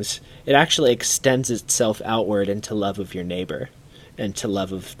great things. It actually extends itself outward into love of your neighbor, and to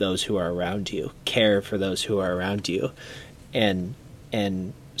love of those who are around you, care for those who are around you, and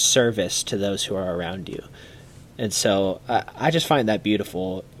service to those who are around you. And so I just find that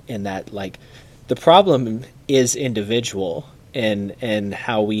beautiful, in that, like, the problem is individual and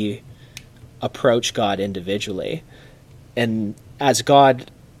how we approach God individually. And as God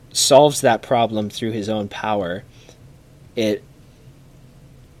solves that problem through his own power, it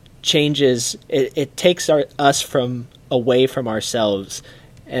changes, it takes us from away from ourselves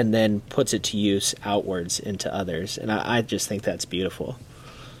and then puts it to use outwards into others. And I just think that's beautiful.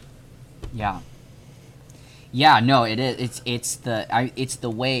 Yeah, no, it is. It's the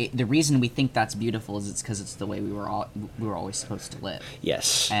way. The reason we think that's beautiful is it's because it's the way we were always supposed to live.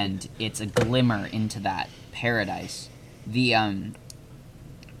 Yes, and it's a glimmer into that paradise. I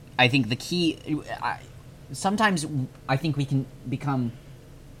think the key. Sometimes I think we can become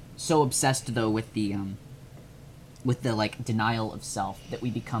so obsessed though with the like denial of self that we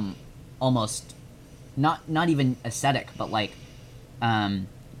become almost not even ascetic, but like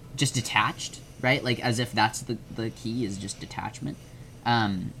just detached. Right, like as if that's the key is just detachment,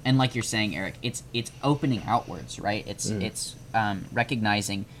 and like you're saying, Eric, it's opening outwards, right? It's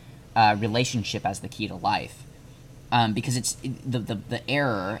recognizing relationship as the key to life, because it's the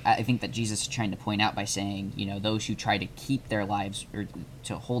error I think that Jesus is trying to point out by saying, you know, those who try to keep their lives or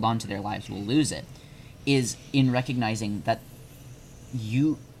to hold on to their lives will lose it, is in recognizing that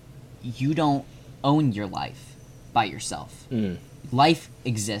you don't own your life by yourself. Life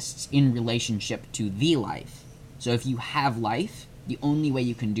exists in relationship to the life. So if you have life, the only way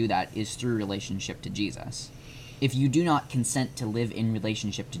you can do that is through relationship to Jesus. If you do not consent to live in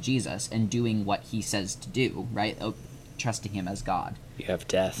relationship to Jesus and doing what he says to do, right, trusting him as God, you have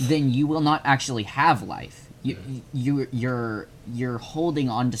death. Then you will not actually have life. You're holding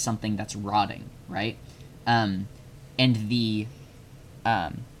on to something that's rotting, right?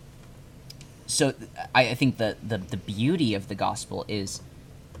 So I think the beauty of the gospel is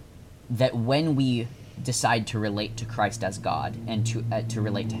that when we decide to relate to Christ as God and to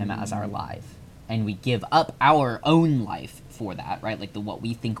relate to him as our life, and we give up our own life for that, right, like what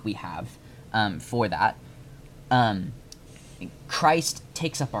we think we have, for that, Christ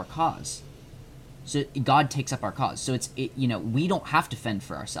takes up our cause. So God takes up our cause. So we don't have to fend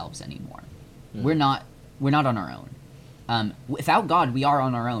for ourselves anymore. We're not on our own. Without God, we are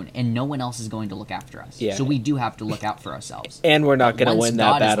on our own, and no one else is going to look after us. Yeah. So we do have to look out for ourselves. And we're not going to win that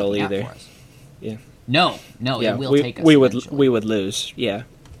God is battle looking out either. for us. Yeah. No, Yeah. it will take us. We eventually. would lose. Yeah.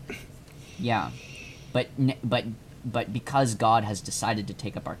 Yeah, but because God has decided to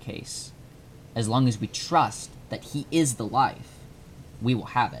take up our case, as long as we trust that He is the life, we will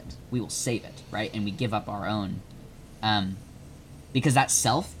have it. We will save it, right? And we give up our own, because that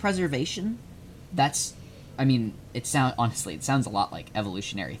self-preservation, it sounds a lot like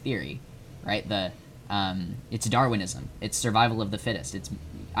evolutionary theory, right? It's Darwinism. It's survival of the fittest.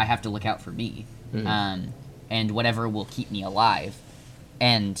 I have to look out for me, and whatever will keep me alive,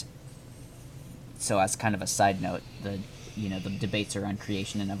 and. So as kind of a side note, the debates around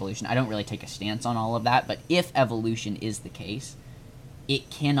creation and evolution, I don't really take a stance on all of that, but if evolution is the case,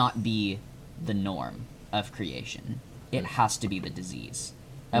 it cannot be the norm of creation. It has to be the disease.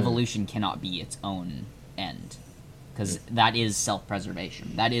 Evolution cannot be its own end, because that is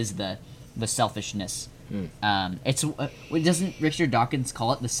self-preservation. That is the selfishness. Doesn't Richard Dawkins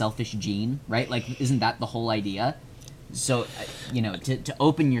call it the selfish gene, right? Like, isn't that the whole idea? So, to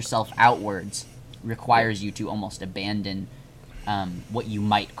open yourself outwards requires you to almost abandon what you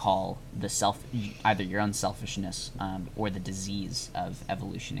might call either your own selfishness or the disease of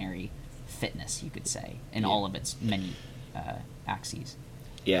evolutionary fitness, you could say, in all of its many axes.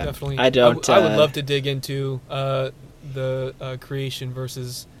 Yeah, definitely. I don't. I would love to dig into the creation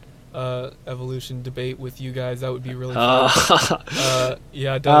versus evolution debate with you guys. That would be really fun.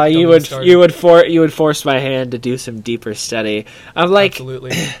 Yeah, don't you would force my hand to do some deeper study. I'm like,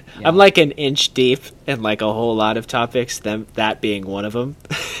 absolutely. I'm like an inch deep in like a whole lot of topics. That being one of them.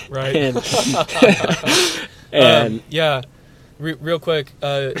 Right. and yeah. Real quick,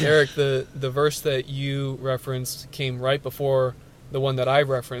 Eric, the verse that you referenced came right before the one that I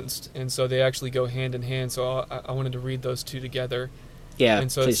referenced, and so they actually go hand in hand. So I wanted to read those two together. Yeah,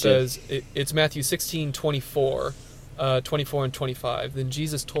 and so it says, it's Matthew 16:24, 24 and 25. Then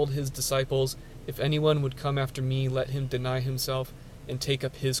Jesus told his disciples, "If anyone would come after me, let him deny himself and take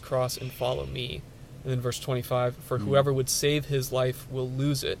up his cross and follow me." And then verse 25, "For whoever would save his life will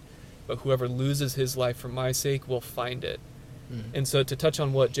lose it, but whoever loses his life for my sake will find it." And so to touch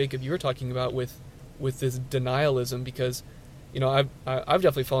on what, Jacob, you were talking about with this denialism, because I've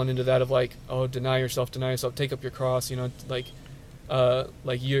definitely fallen into that of like, oh, deny yourself, take up your cross, like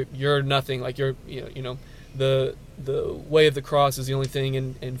you're nothing, like you're the way of the cross is the only thing,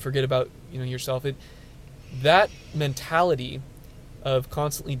 and forget about yourself. That mentality of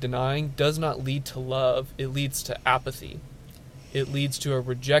constantly denying does not lead to love. It leads to apathy. It leads to a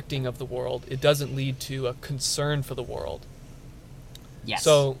rejecting of the world. It doesn't lead to a concern for the world. Yes.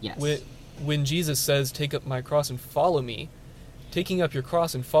 So yes. When Jesus says, "Take up my cross and follow me," taking up your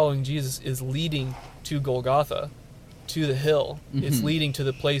cross and following Jesus is leading to Golgotha, to the hill. Mm-hmm. It's leading to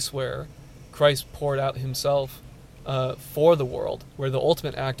the place where Christ poured out himself for the world, where the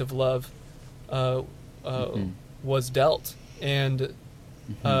ultimate act of love was dealt. And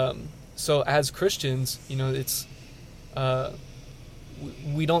so as Christians, it's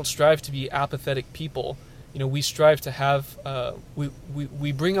we don't strive to be apathetic people. We strive to have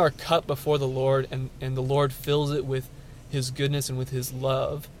we bring our cup before the Lord, and the Lord fills it with his goodness and with his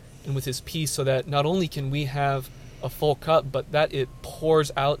love and with his peace, so that not only can we have a full cup, but that it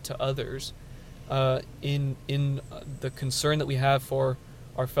pours out to others in the concern that we have for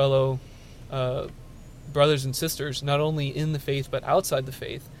our fellow brothers and sisters, not only in the faith but outside the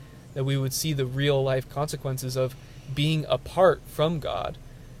faith, that we would see the real life consequences of being apart from God.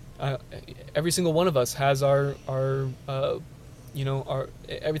 Every single one of us has our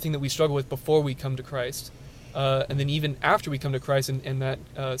everything that we struggle with before we come to Christ, and then even after we come to Christ and that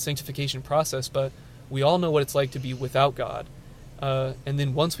sanctification process. But we all know what it's like to be without God, and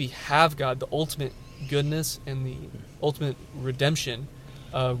then once we have God, the ultimate goodness and the ultimate redemption,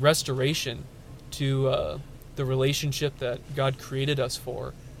 restoration to the relationship that God created us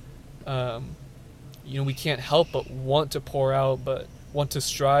for. We can't help but want to pour out, but want to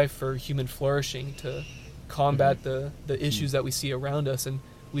strive for human flourishing, to combat the issues that we see around us. And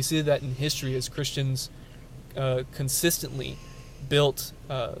we see that in history as Christians consistently built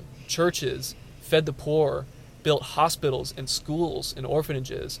churches, fed the poor, built hospitals and schools and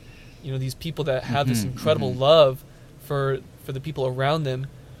orphanages. These people that have this incredible love for the people around them,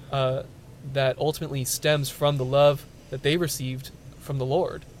 that ultimately stems from the love that they received from the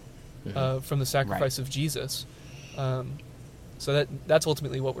Lord, from the sacrifice of Jesus. So that's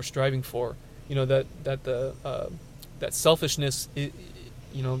ultimately what we're striving for. That the that selfishness,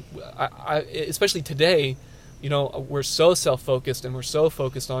 I especially today, we're so self-focused and we're so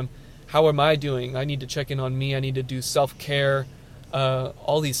focused on how am I doing? I need to check in on me. I need to do self-care,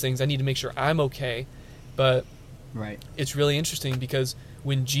 all these things. I need to make sure I'm okay. But Right. It's really interesting because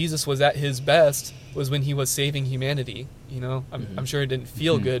when Jesus was at his best was when he was saving humanity. I'm sure it didn't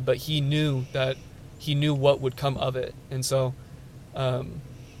feel good, but he knew what would come of it. And so, I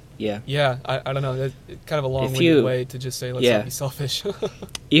don't know. It's kind of a long-winded way to just say, let's not be selfish.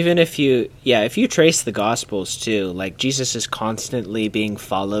 Even if you trace the Gospels too, like Jesus is constantly being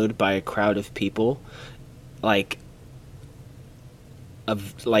followed by a crowd of people, like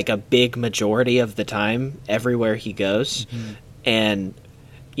a big majority of the time everywhere he goes. And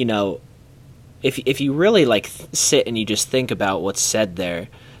if you really sit and you just think about what's said there,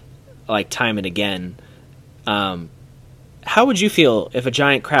 like time and again, how would you feel if a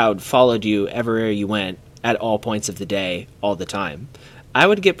giant crowd followed you everywhere you went at all points of the day all the time? I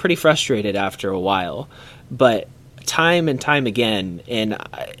would get pretty frustrated after a while. But time and time again, in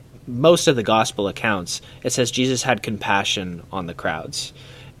most of the gospel accounts, it says Jesus had compassion on the crowds.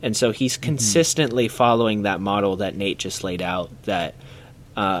 And so he's consistently following that model that Nate just laid out, that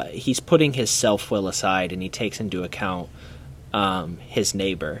he's putting his self-will aside and he takes into account his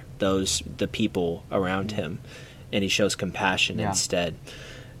neighbor, the people around him, and he shows compassion instead.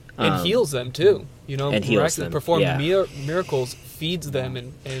 And heals them too. And heals them. Performs miracles, feeds them,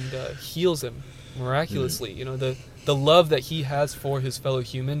 and heals them miraculously. The love that he has for his fellow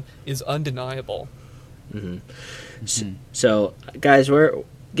human is undeniable. So, guys, we're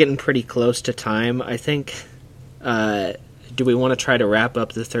getting pretty close to time, I think. Do we want to try to wrap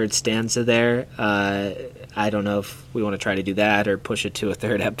up the third stanza there? I don't know if we want to try to do that or push it to a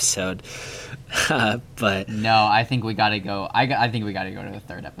third episode. But no, I think we gotta go. I think we gotta go to the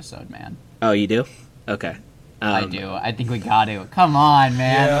third episode, man. Oh, you do? Okay. I do. I think we got to. Come on,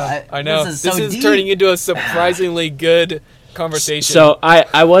 man. Yeah, I know. This is deep. Turning into a surprisingly good conversation. So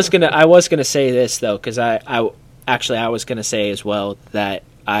I was gonna say this though, because I was gonna say as well that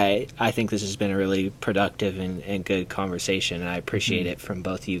I think this has been a really productive and good conversation, and I appreciate it from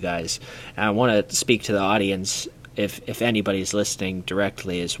both of you guys. And I want to speak to the audience, if anybody's listening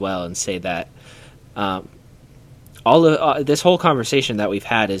directly as well, and say that all of this whole conversation that we've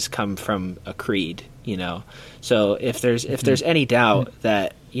had has come from a creed. So if there's any doubt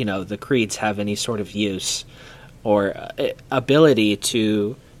that the creeds have any sort of use or ability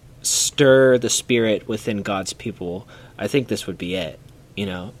to stir the spirit within God's people, I think this would be it.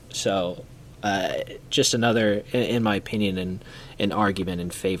 So just another, in my opinion, an argument in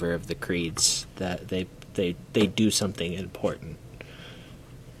favor of the creeds, that they do something important.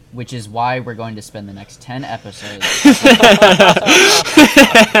 Which is why we're going to spend the next 10 episodes.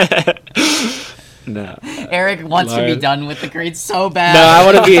 No, Eric wants to be done with the creed so bad. No, I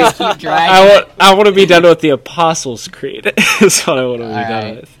want to be. I want to be done with the Apostles' Creed. That's what I want to be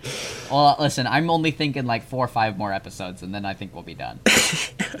done with. Well, listen, I'm only thinking 4 or 5 more episodes, and then I think we'll be done.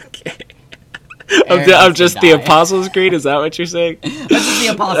 Okay. I'm just the Apostles' Creed. Is that what you're saying? That's just the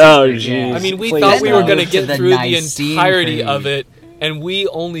Apostles' Creed. Geez. Yeah. I mean, we thought we were going to get through the entirety of it, and we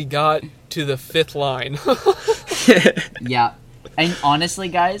only got to the 5th line. Yeah. And honestly,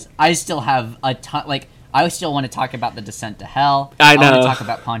 guys, I still have a ton. I still want to talk about the descent to hell. I know. I want to talk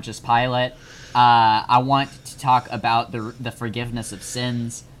about Pontius Pilate. I want to talk about the forgiveness of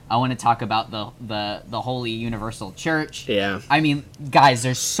sins. I want to talk about the Holy Universal Church. Yeah. I mean, guys,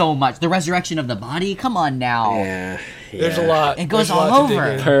 there's so much. The resurrection of the body. Come on now. Yeah. There's a lot. It goes all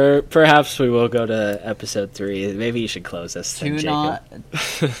over. Perhaps we will go to episode 3. Maybe you should close us.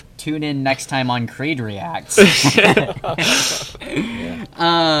 Tune in next time on Creed Reacts.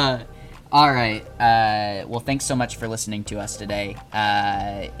 All right. Well, thanks so much for listening to us today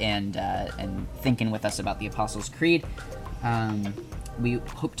and thinking with us about the Apostles' Creed. We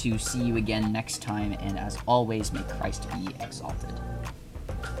hope to see you again next time, and as always, may Christ be exalted.